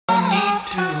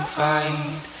find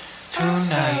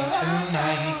tonight.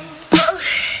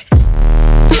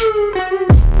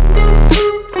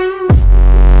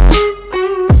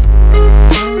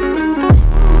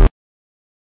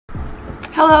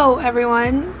 Hello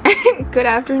everyone, good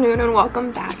afternoon and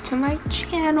welcome back to my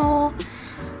channel.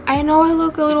 I know I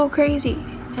look a little crazy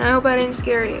and I hope I didn't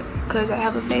scare you because I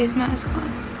have a face mask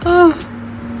on. Ugh.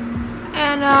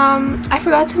 And I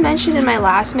forgot to mention in my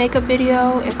last makeup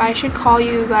video if I should call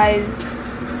you guys,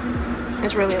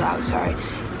 it's really loud, sorry,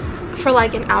 for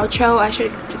like an outro I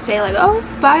should say like, oh,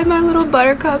 bye my little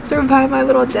buttercups or bye my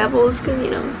little devils, because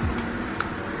you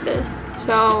know this.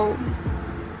 So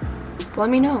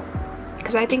let me know,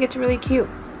 because I think it's really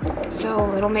cute,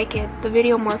 so it'll make the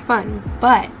video more fun.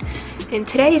 But in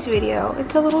today's video,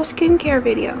 it's a little skincare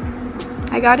video.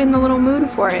 I got in the little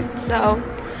mood for it, so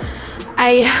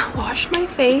I washed my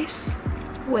face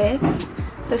with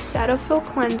the Cetaphil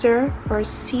cleanser, or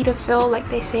Cetaphil like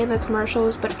they say in the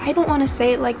commercials, but I don't want to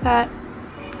say it like that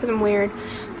because I'm weird.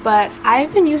 But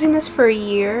I've been using this for a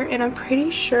year and I'm pretty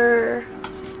sure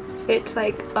it's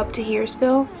like up to here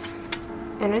still.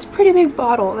 And it's a pretty big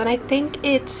bottle, and I think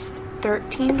it's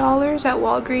 $13 at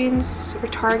Walgreens or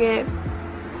Target.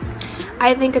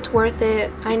 I think it's worth it.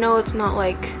 I know it's not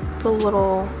like the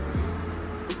little,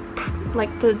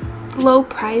 like the low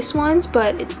price ones,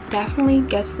 but it definitely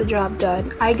gets the job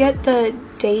done. I get the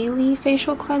daily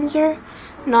facial cleanser,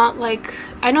 not like,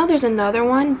 I know there's another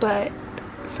one, but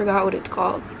I forgot what it's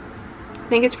called. I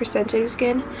think it's for sensitive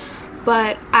skin.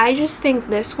 But I just think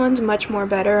this one's much more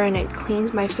better and it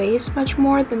cleans my face much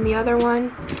more than the other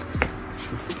one.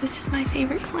 This is my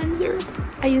favorite cleanser.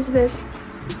 I use this.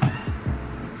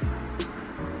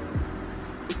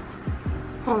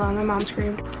 Hold on, my mom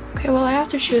screamed. Okay, well I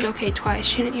asked if she was okay twice.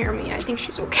 She didn't hear me. I think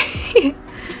she's okay.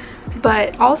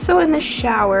 But also in the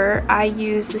shower, I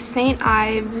use the St.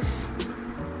 Ives,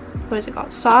 what is it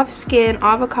called? Soft Skin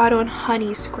Avocado and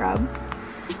Honey Scrub.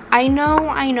 I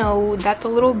know that the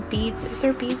little beads, is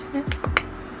there beads in it?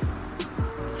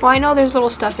 Well, I know there's little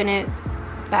stuff in it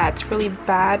that's really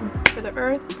bad for the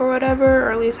earth or whatever,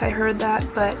 or at least I heard that,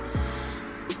 but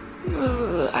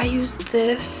I use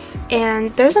this.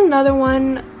 And there's another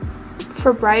one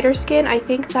for brighter skin. I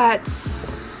think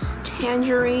that's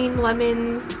tangerine,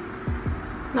 lemon,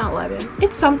 not lemon.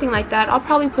 It's something like that. I'll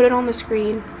probably put it on the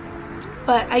screen,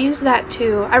 but I use that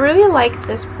too. I really like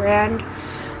this brand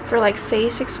for like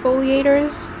face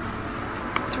exfoliators.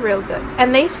 It's real good,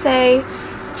 and they say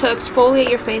to exfoliate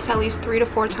your face at least 3 to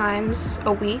 4 times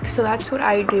a week, so that's what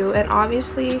I do. And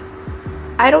obviously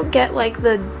I don't get like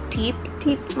the deep,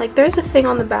 like there's a thing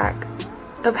on the back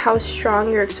of how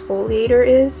strong your exfoliator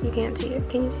is. You can't see it.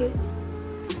 Can you see it?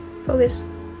 Focus.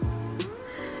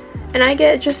 And I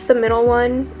get just the middle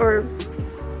one, or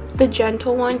the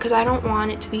gentle one, because I don't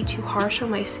want it to be too harsh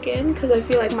on my skin, because I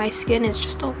feel like my skin is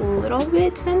just a little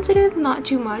bit sensitive, not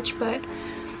too much, but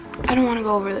I don't want to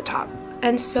go over the top.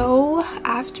 And so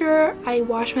after I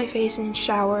wash my face and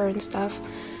shower and stuff,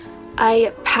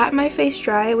 I pat my face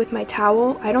dry with my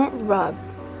towel. I don't rub.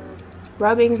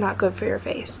 Rubbing is not good for your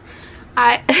face.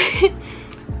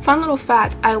 Fun little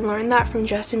fact, I learned that from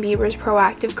Justin Bieber's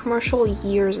Proactive commercial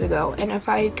years ago, and if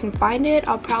I can find it,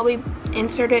 I'll probably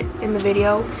insert it in the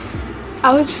video.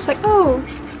 I was just like, oh,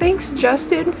 thanks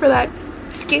Justin for that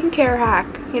skincare hack,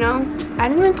 you know? I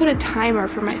didn't even put a timer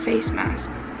for my face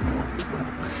mask.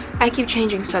 I keep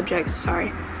changing subjects,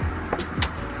 sorry.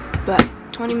 But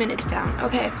 20 minutes down,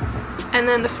 okay. And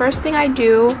then the first thing I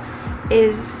do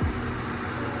is,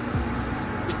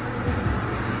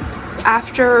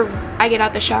 after I get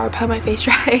out the shower, pat my face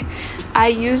dry, I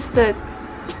use the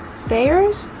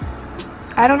Thayer's,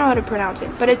 I don't know how to pronounce it,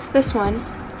 but it's this one,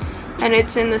 and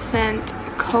it's in the scent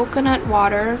coconut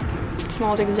water. It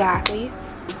smells exactly,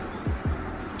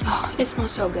 oh, it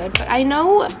smells so good. But I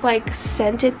know like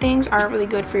scented things aren't really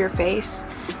good for your face,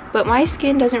 but my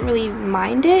skin doesn't really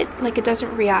mind it, like it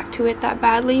doesn't react to it that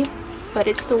badly. But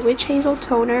it's the Witch Hazel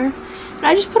toner, and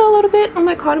I just put a little bit on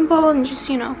my cotton ball and just,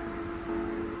 you know,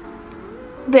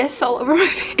 this all over my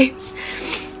face,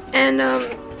 and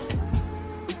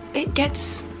it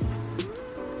gets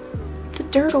the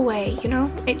dirt away, you know?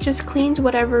 It just cleans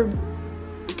whatever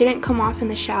didn't come off in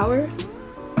the shower.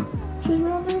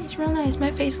 It's real nice.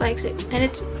 My face likes it, and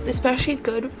it's especially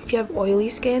good if you have oily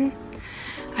skin.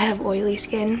 I have oily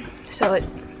skin, so it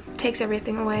takes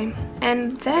everything away.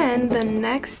 And then the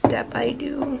next step I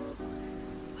do,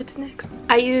 what's next?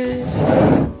 I use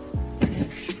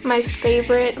my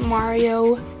favorite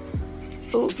Mario,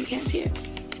 oh, you can't see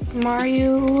it,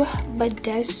 Mario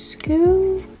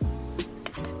Badescu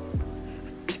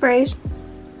sprays.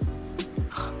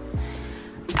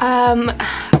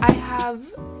 I have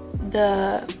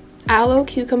the aloe,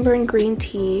 cucumber, and green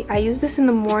tea. I use this in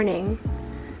the morning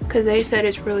because they said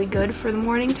it's really good for the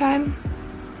morning time.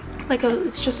 Like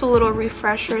it's just a little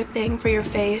refresher thing for your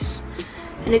face,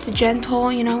 and it's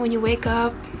gentle, you know, when you wake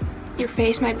up. Your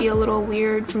face might be a little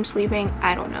weird from sleeping,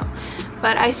 I don't know.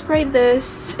 But I sprayed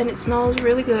this and it smells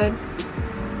really good.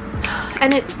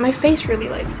 And my face really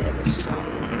likes it, so.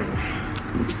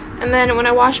 And then when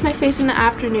I wash my face in the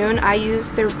afternoon, I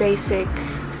use their basic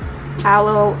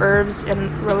aloe, herbs,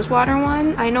 and rose water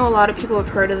one. I know a lot of people have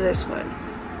heard of this one,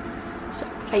 so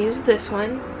I use this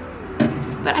one.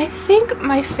 But I think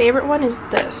my favorite one is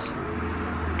this.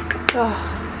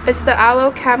 Oh, it's the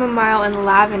aloe, chamomile, and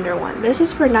lavender one. This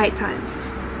is for nighttime,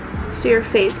 so your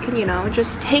face can, you know,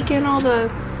 just take in all the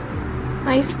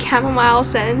nice chamomile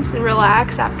scents and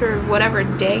relax after whatever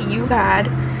day you've had.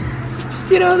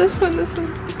 Just, you know, this one.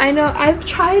 I know I've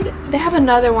tried, they have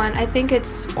another one. I think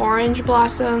it's orange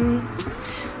blossom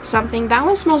something. That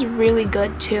one smells really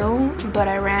good too, but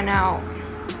I ran out.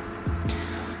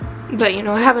 But you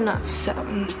know, I have enough,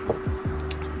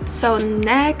 so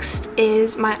next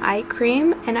is my eye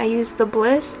cream, and I use the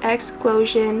Bliss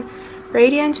Explosion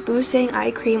Radiance Boosting Eye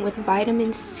Cream with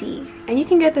vitamin C, and you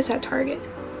can get this at Target,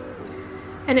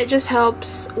 and it just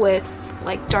helps with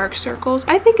like dark circles.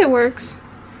 I think it works.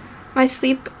 My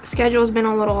sleep schedule has been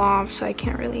a little off, so I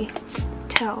can't really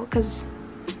tell because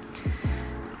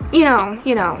you know.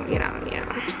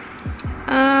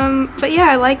 But yeah,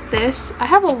 I like this. I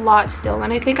have a lot still,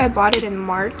 and I think I bought it in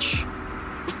March.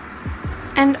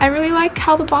 And I really like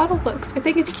how the bottle looks. I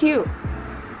think it's cute.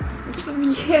 So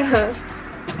yeah.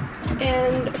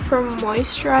 And for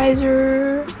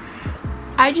moisturizer,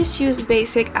 I just use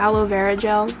basic aloe vera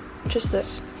gel. Just this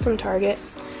from Target.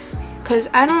 Because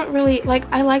I don't really,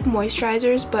 I like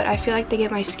moisturizers, but I feel like they get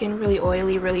my skin really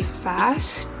oily really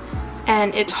fast.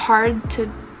 And it's hard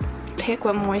to pick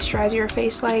what moisturizer your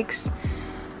face likes.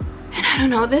 And I don't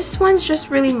know, this one's just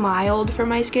really mild for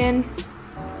my skin.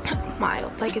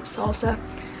 Mild, like it's salsa.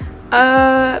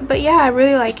 But yeah, I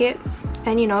really like it.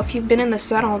 And you know, if you've been in the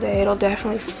sun all day, it'll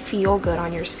definitely feel good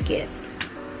on your skin.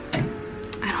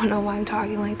 I don't know why I'm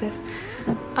talking like this.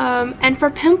 And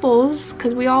for pimples,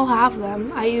 because we all have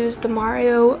them, I use the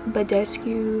Mario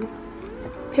Badescu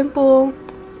pimple,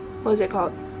 what is it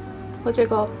called? What's it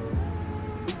called?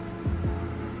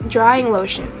 Drying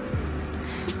lotion.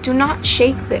 Do not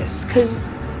shake this, because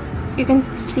you can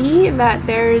see that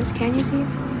there's, can you see?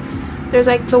 There's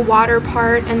like the water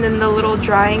part and then the little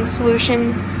drying solution.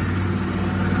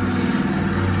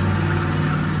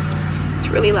 It's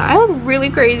really loud. I look really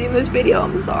crazy in this video,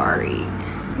 I'm sorry.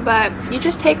 But you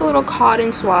just take a little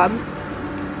cotton swab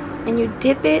and you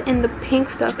dip it in the pink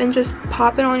stuff and just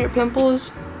pop it on your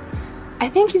pimples. I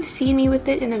think you've seen me with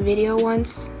it in a video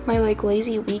once, my like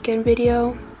lazy weekend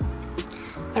video.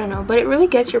 I don't know, but it really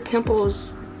gets your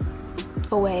pimples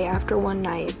away after one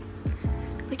night.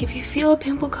 Like if you feel a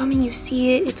pimple coming, you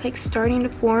see it, it's like starting to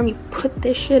form, you put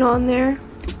this shit on there,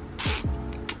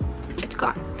 it's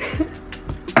gone.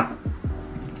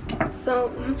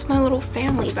 So that's my little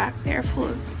family back there full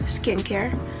of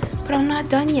skincare. But I'm not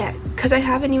done yet because I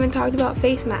haven't even talked about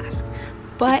face masks.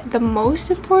 But the most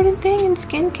important thing in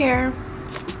skincare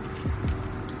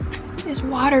is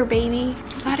water, baby.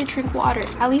 You gotta drink water,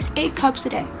 at least 8 cups a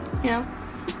day, you know?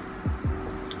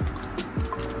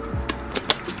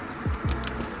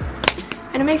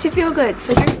 And it makes you feel good,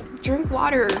 so drink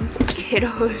water,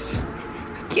 kiddos.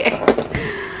 Okay.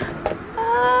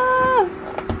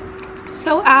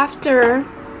 So after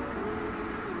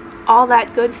all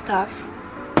that good stuff,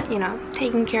 you know,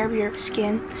 taking care of your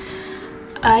skin,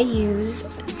 I use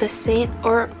the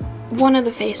one of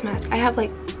the face masks. I have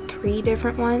like 3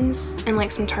 different ones and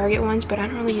like some Target ones, but I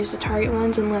don't really use the Target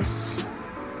ones unless,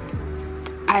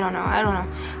 I don't know.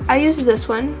 I use this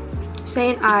one,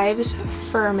 St. Ives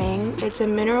Firming. It's a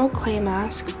mineral clay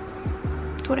mask.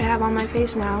 That's what I have on my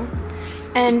face now.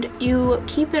 And you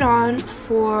keep it on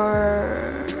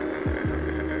for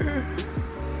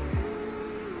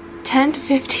 10 to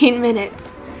 15 minutes.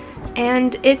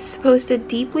 And it's supposed to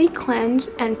deeply cleanse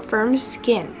and firm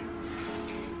skin.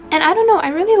 And I don't know, I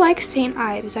really like St.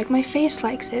 Ives. Like my face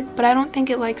likes it, but I don't think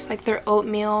it likes like their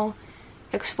oatmeal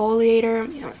exfoliator.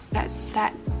 You know,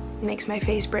 that makes my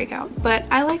face break out. But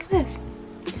I like this.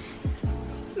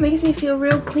 It makes me feel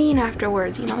real clean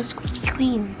afterwards, you know, squeaky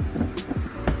clean.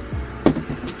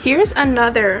 Here's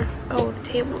another, oh, the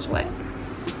table's wet.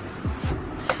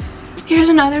 Here's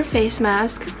another face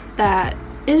mask that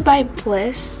is by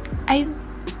Bliss. I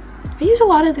use a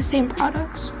lot of the same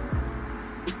products,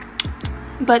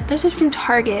 but this is from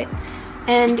Target,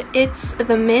 and it's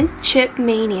the Mint Chip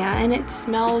Mania, and it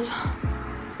smells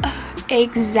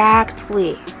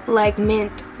exactly like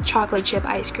mint chocolate chip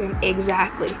ice cream.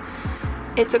 Exactly.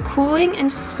 It's a cooling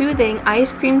and soothing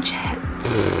ice cream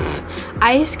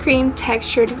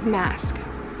textured mask.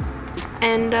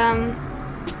 And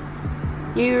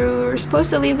you're supposed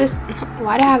to leave this,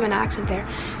 why do I have an accent there?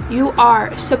 You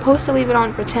are supposed to leave it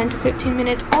on for 10 to 15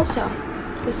 minutes also.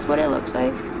 This is what it looks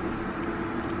like.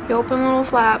 You open a little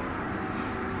flap.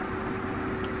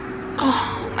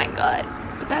 Oh my god.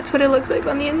 But that's what it looks like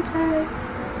on the inside.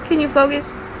 Can you focus?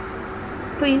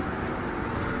 Please.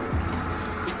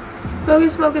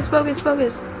 Focus, focus, focus,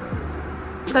 focus.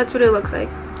 That's what it looks like.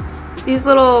 These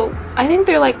little, I think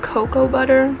they're like cocoa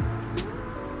butter.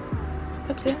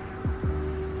 What's it?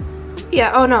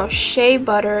 Yeah, oh no, shea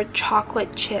butter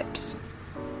chocolate chips.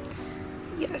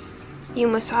 Yes, you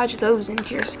massage those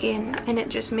into your skin and it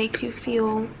just makes you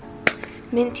feel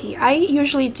minty. I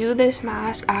usually do this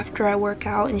mask after I work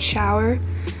out and shower,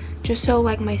 just so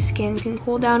like my skin can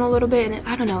cool down a little bit, and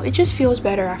I don't know, it just feels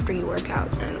better after you work out.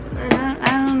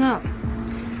 I don't know.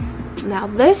 Now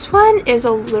this one is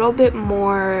a little bit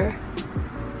more,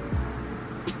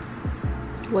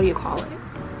 what do you call it?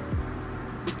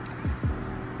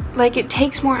 Like it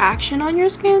takes more action on your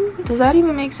skin. Does that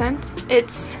even make sense?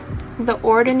 It's the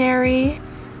Ordinary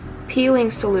peeling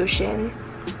solution,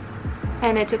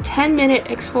 and it's a 10-minute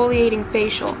exfoliating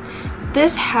facial.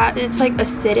 This it's like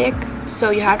acidic, so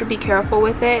you have to be careful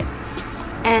with it,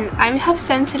 and I have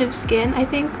sensitive skin, I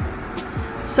think,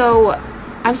 so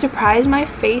I'm surprised my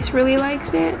face really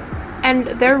likes it, and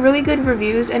they're really good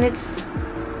reviews, and it's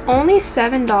only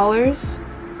 $7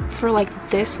 for like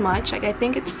this much. Like I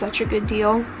think it's such a good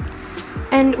deal.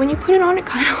 And when you put it on, it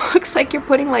kind of looks like you're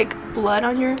putting like blood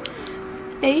on your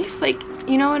face. Like,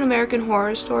 you know, in American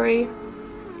Horror Story,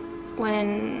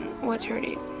 when, what's her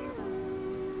name?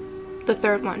 The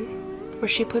third one, where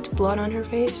she puts blood on her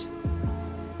face.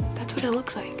 That's what it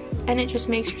looks like. And it just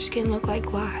makes your skin look like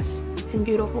glass and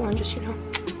beautiful, and just, you know,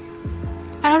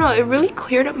 I don't know, it really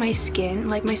cleared up my skin.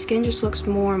 Like my skin just looks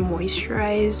more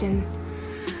moisturized and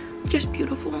just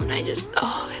beautiful, and I just,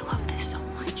 oh, I love this so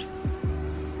much.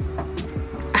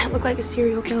 I look like a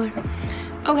serial killer.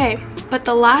 Okay, but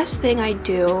the last thing I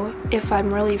do if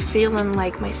I'm really feeling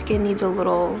like my skin needs a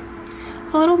little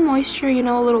moisture, you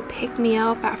know, a little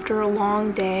pick-me-up after a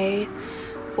long day,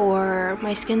 or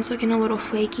my skin's looking a little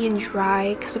flaky and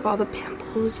dry because of all the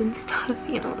pimples and stuff,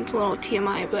 you know, it's a little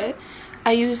TMI, but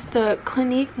I use the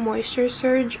Clinique Moisture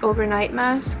Surge Overnight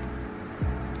Mask.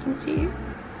 You can see,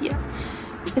 yeah.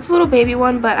 It's a little baby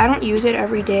one, but I don't use it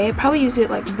every day. I probably use it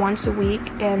like once a week,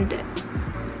 and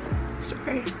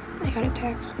sorry, I got a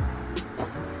text.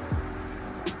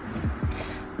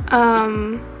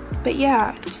 But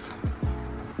yeah, just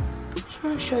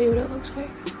want to show you what it looks like.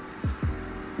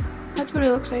 That's what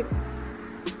it looks like.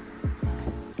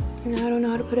 And I don't know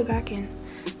how to put it back in,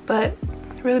 but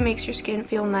it really makes your skin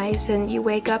feel nice, and you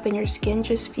wake up and your skin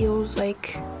just feels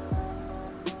like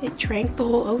it drank the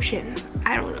whole ocean.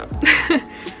 I don't know.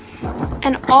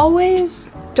 And always,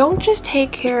 don't just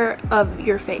take care of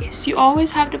your face. You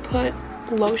always have to put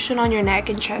lotion on your neck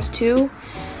and chest too.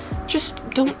 Just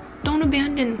don't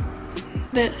abandon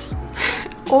this.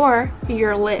 Or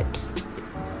your lips.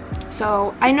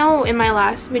 So I know in my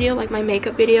last video, like my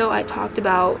makeup video, I talked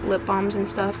about lip balms and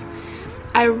stuff.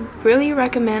 I really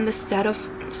recommend the Cetaphil,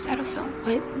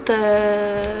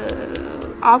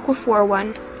 the Aquaphor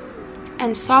one.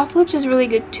 And Soft Lips is really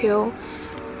good too.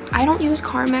 I don't use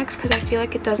Carmex because I feel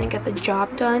like it doesn't get the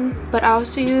job done, but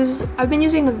I've been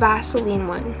using the Vaseline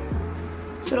one,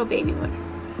 this little baby one,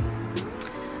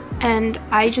 and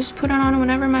I just put it on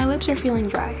whenever my lips are feeling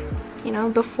dry, you know,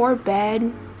 before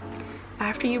bed,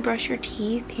 after you brush your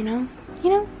teeth, you know,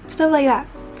 stuff like that.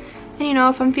 And you know,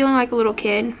 if I'm feeling like a little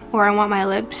kid, or I want my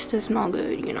lips to smell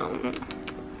good, you know,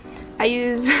 I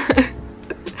use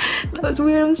that was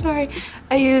weird, I'm sorry.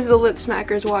 I use the Lip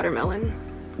Smackers Watermelon,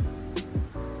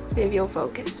 if you'll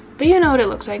focus. But you know what it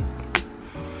looks like.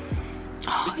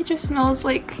 Oh, it just smells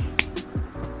like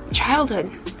childhood.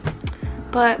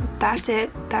 But that's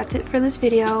it for this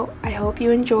video. I hope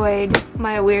you enjoyed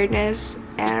my weirdness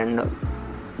and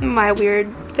my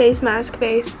weird face mask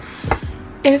face.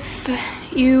 If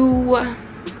you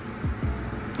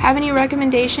have any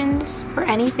recommendations for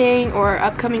anything or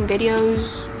upcoming videos,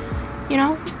 you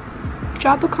know,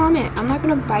 drop a comment. I'm not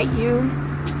gonna bite you.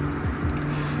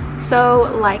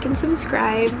 So like and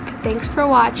subscribe. Thanks for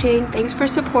watching. Thanks for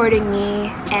supporting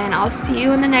me. And I'll see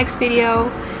you in the next video.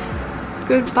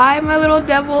 Goodbye, my little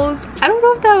devils. I don't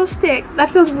know if that'll stick. That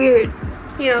feels weird,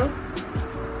 you know.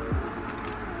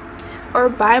 Or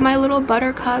bye, my little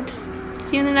buttercups.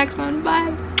 See you in the next one.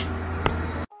 Bye.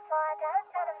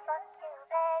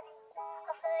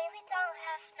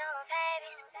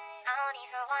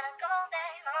 wanna go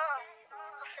back home.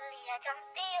 Hopefully I can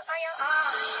see you on your own.